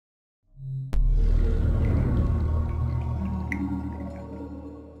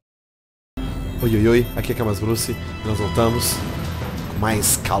Oi, oi, oi, aqui é Kaomasbruce e nós voltamos com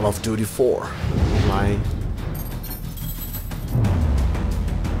mais Call of Duty 4 online.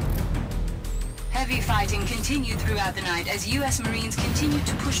 Heavy fighting continued throughout the night as US Marines continued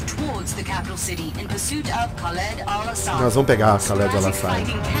to push towards the capital city in pursuit of Khaled al-Assad. Nós vamos pegar Khaled al-Assad.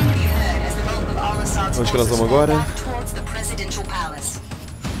 Onde que nós vamos agora?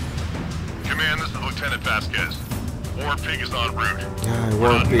 Command, this is Lieutenant Vasquez. War Pig is en route. Ah, We're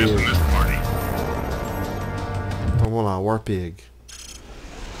War not Pig. missing this party. Então vamos lá, War Pig.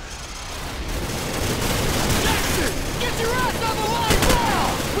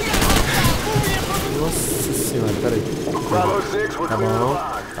 Nossa senhora, peraí. Tá bom,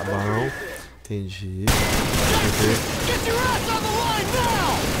 tá bom. Entendi.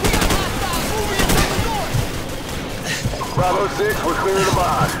 Bravo 6, we're clearing the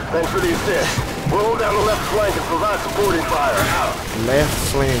box. Thanks for the assist. We'll hold down the left flank and provide supporting fire. Out. Left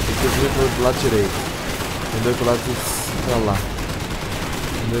flank, que eu vim pro lado direito. Andei pro lado pra lá.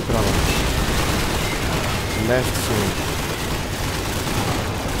 Andei pra lá. Left flank.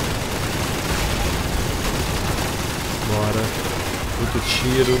 Bora. Muito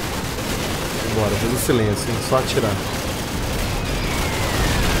tiro. Bora, faz o silêncio, hein? Só atirar.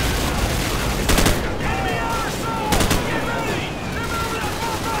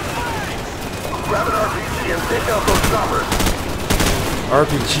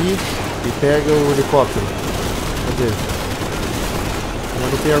 RPG e pega o helicóptero. Cadê?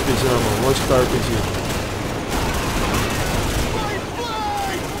 Não tem RPG na mão. Onde que tá o RPG?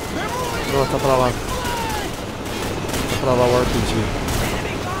 Não, tá pra lá. Tá pra lá o RPG.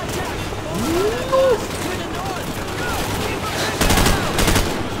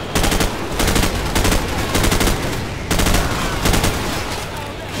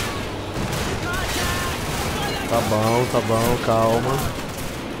 Tá bom, calma.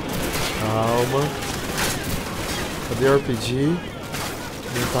 Calma. Cadê o RPG?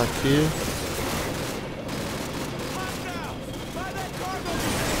 Não tá aqui.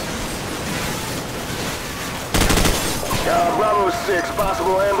 Bravo 6,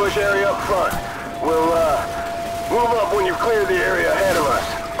 possible ambush area up front. We'll, move up when you clear the area ahead of us.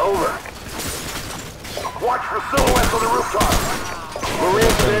 Over. Watch for silhouettes on the rooftop.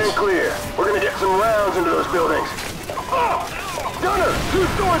 Marines stand clear. We're gonna get some rounds into those buildings. Gunner!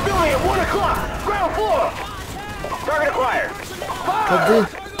 Two-story building at 1 o'clock! Ground floor! Target acquired. Fire! Cadê?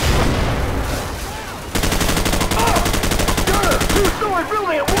 Gunner! Two-story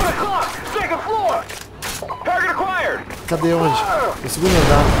building at 1 o'clock! Second floor! Target acquired! Cadê onde? No segundo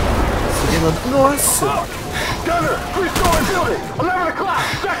andar. Segundo andar. Nossa! Gunner! Three-story building! 11 o'clock!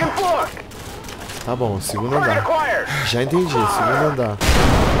 Second floor! Tá bom, segundo Target andar. acquired! Já entendi, segundo andar.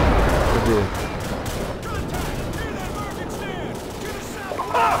 Cadê?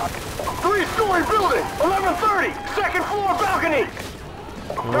 Three-story building! 11:30! Second floor balcony!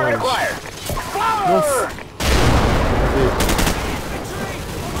 Target acquired! Fire! Nossa! Cadê?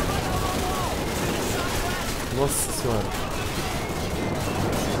 Nossa senhora.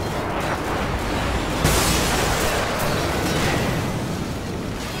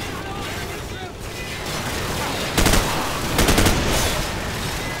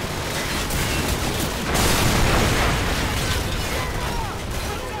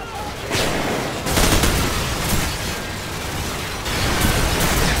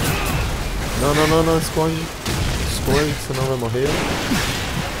 Não, esconde. Esconde, senão vai morrer.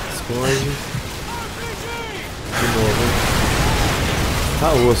 Esconde. De novo, hein?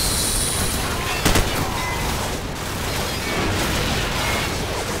 Tá osso.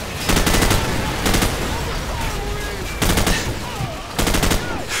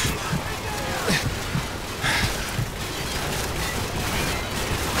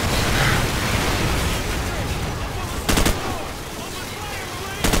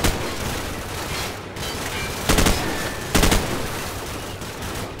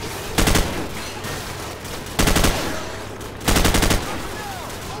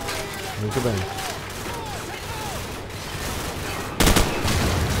 Muito bem.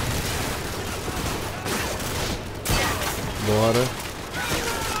 Bora.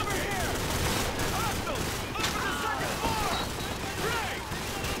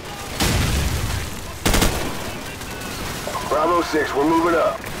 Bravo 6, we're moving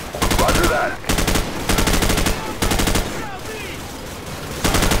up. Roger that.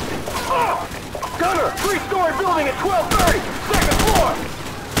 Gunner! Three-story building at 12:30! Second floor!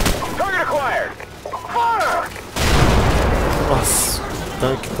 Target acquired! Fire! Nossa, o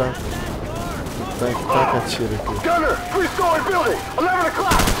tanque tá com a tiro aqui. Gunner! Three-story building! 11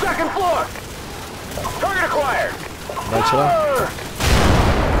 o'clock! Second floor! Target acquired! Vai atirar?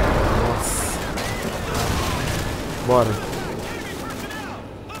 Nossa. Bora.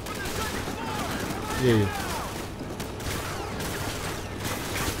 E aí?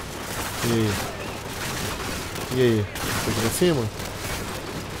 E aí? E aí? Foi pra cima?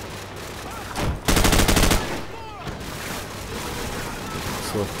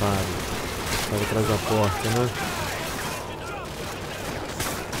 Seu otário. Sai atrás da porta, né?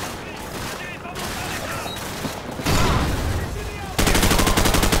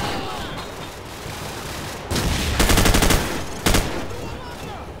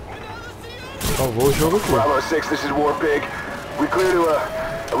 Salvou o jogo aqui. Bravo 6, this is War Pig. We clear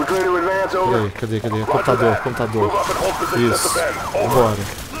to advance, over. Cadê? Computador. Isso. Vambora.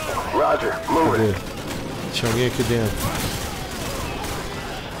 Roger, move Cadê? it. Tinha alguém aqui dentro.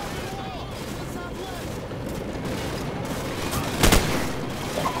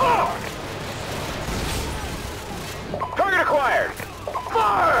 Target acquired.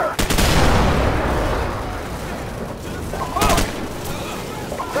 Fire!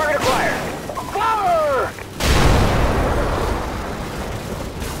 Target acquired. Fire!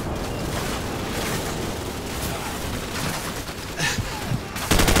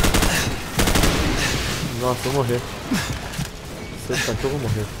 Nossa, vou morrer. Se eu ficar aqui, eu vou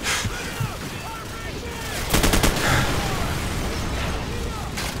morrer.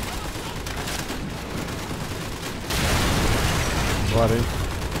 Bora, hein?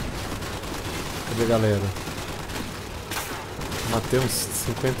 Cadê a galera? Matei uns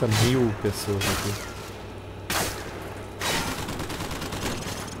 50 mil pessoas aqui.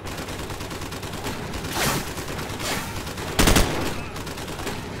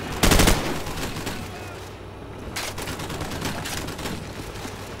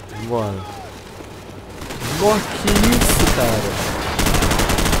 Bora. Nossa, que isso, cara?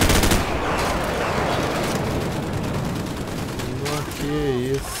 Nossa, que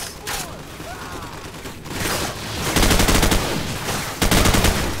isso?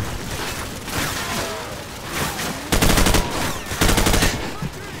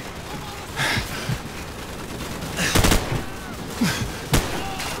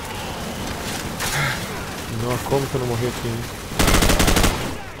 Nossa, como que eu não morri aqui, hein?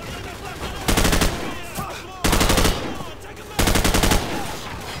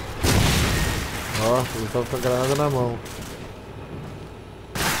 Ó, ele tava com a granada na mão.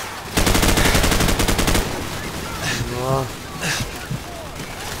 Ó.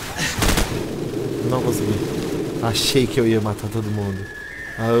 Não consegui. Achei que eu ia matar todo mundo.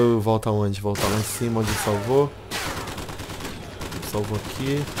 Ah, volta onde? Volta lá em cima onde salvou. Salvou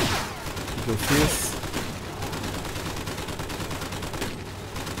aqui. O que eu fiz?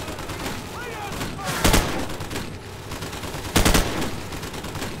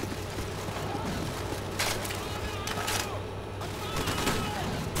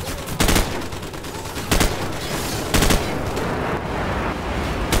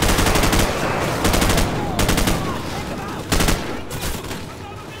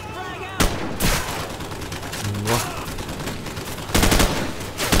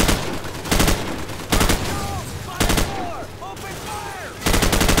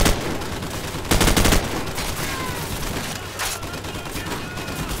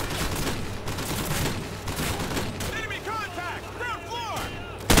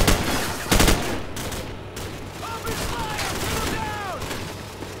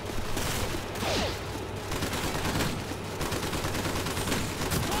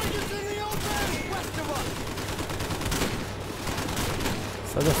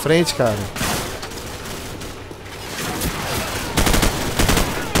 Sai da frente, cara.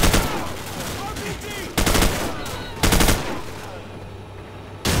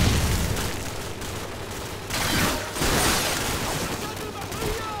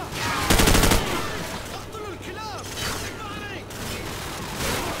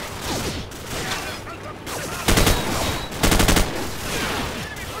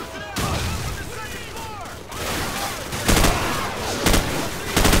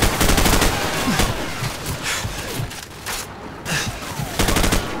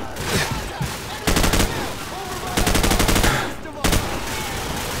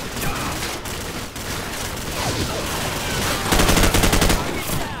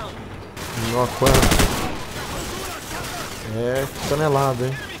 Ó, quanto? É, tonelada,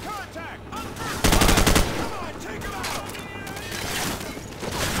 hein?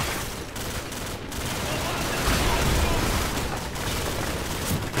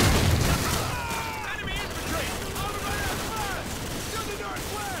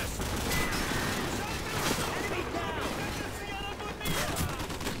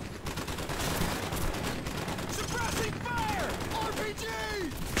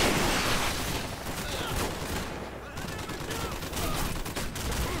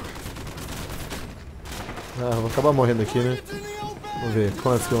 Ah, vou acabar morrendo aqui, né? Vamos ver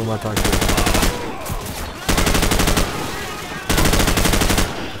quantos que eu vou matar aqui.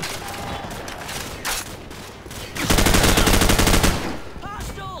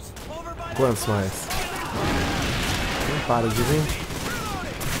 Quantos mais? Não para de vir.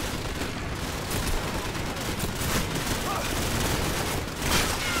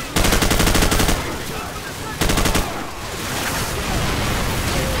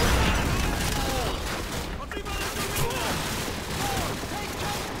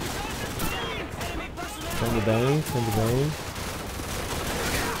 Indo bem, indo bem.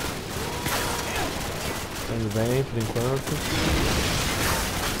 Indo bem por enquanto.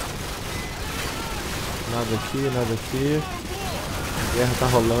 Nada aqui, nada aqui. A guerra tá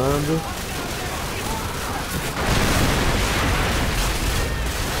rolando.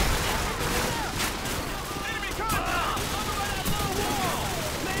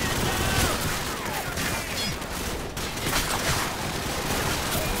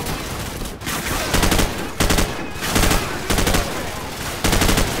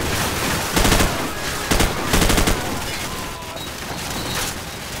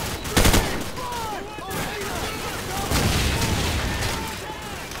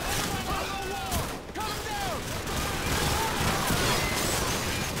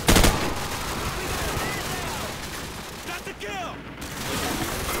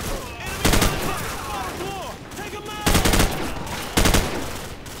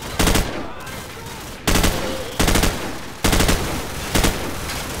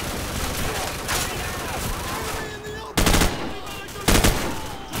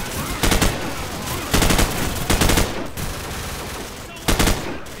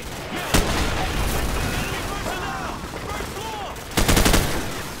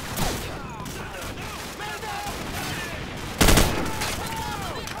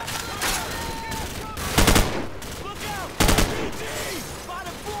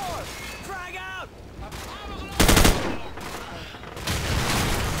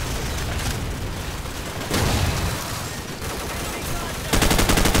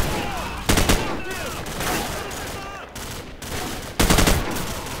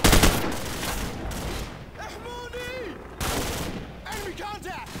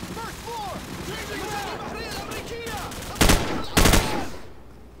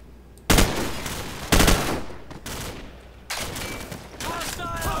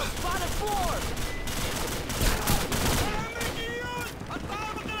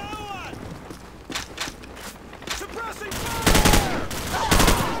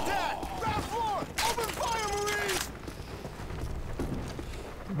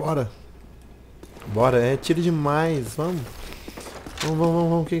 Bora. Bora, é tiro demais, vamos.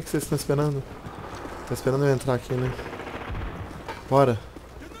 Vamos, o que vocês estão esperando? Estão esperando eu entrar aqui, né? Bora.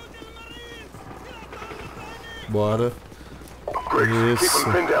 Bora. Isso.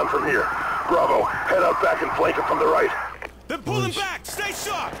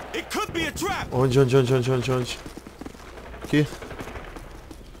 Onde? Aqui.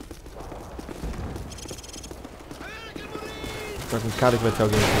 Tá com cara que vai ter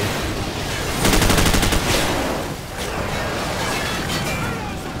alguém aqui.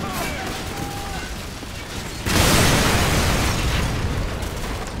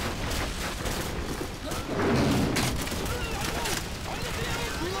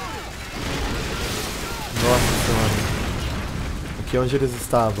 Nossa senhora. Aqui é onde eles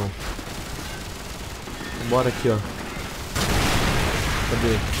estavam. Bora aqui, ó.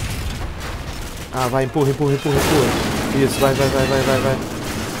 Cadê? Ah, vai, empurra. Isso, vai.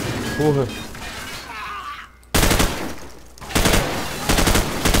 Empurra.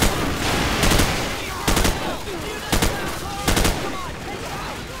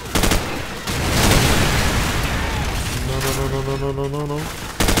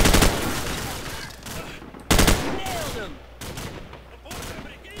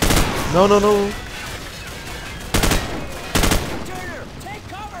 Não. Não.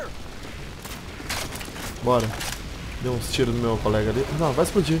 Bora. Deu uns tiros no meu colega ali. Não, vai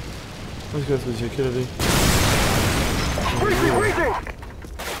explodir. Onde que vai explodir? Aquele ali.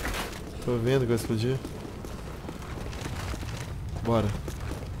 Tô vendo que vai explodir. Bora.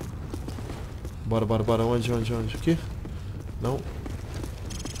 Onde? Aqui? Não.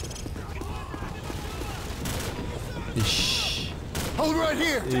 Ixi.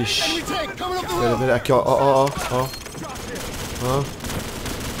 Pera. Aqui, ó.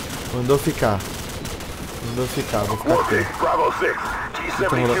 Mandou ficar, vou ficar aqui. Bravo 6,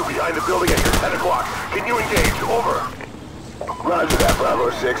 T-72 behind the building at your 10 o'clock. Can you engage? Over. Roger that,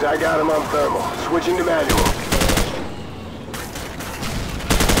 Bravo 6. I got him on thermal. Switching to manual.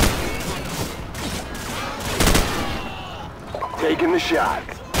 taking the shot.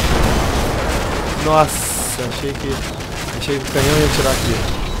 Nossa, achei que o canhão ia atirar aqui.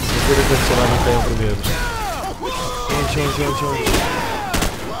 Eu queria ter atirado no canhão primeiro. Onde?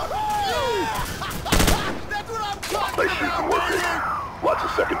 Nice shooting work, Vic. Lots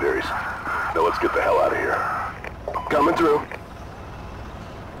of secondaries. Now let's get the hell out of here. Coming through.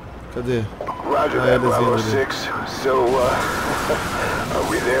 Cadê? Roger that, Bravo 6. So, are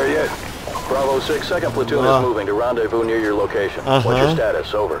we there yet? Bravo 6, second platoon is moving to rendezvous near your location. What's your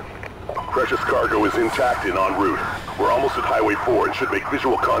status? Over. Precious cargo is intact and en route. We're almost at Highway 4 and should make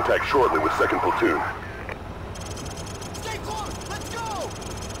visual contact shortly with second platoon. Stay close! Let's go!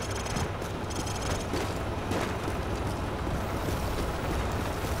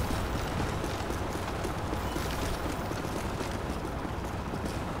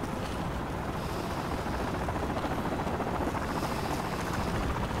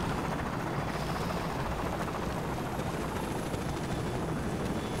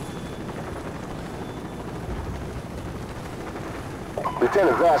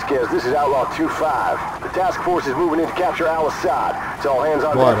 Lieutenant Vasquez, this is Outlaw 2-5. The task force is moving in to capture Al-Assad. It's all hands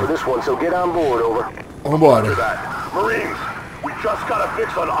on deck for this one, so get on board, over. Vambora. Marines, we just got a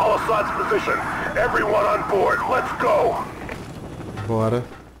fix on Al-Assad's position. Everyone on board, let's go! Bora.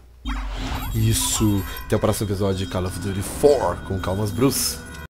 Isso. Até o próximo episódio de Call of Duty 4 com Kaomasbruce.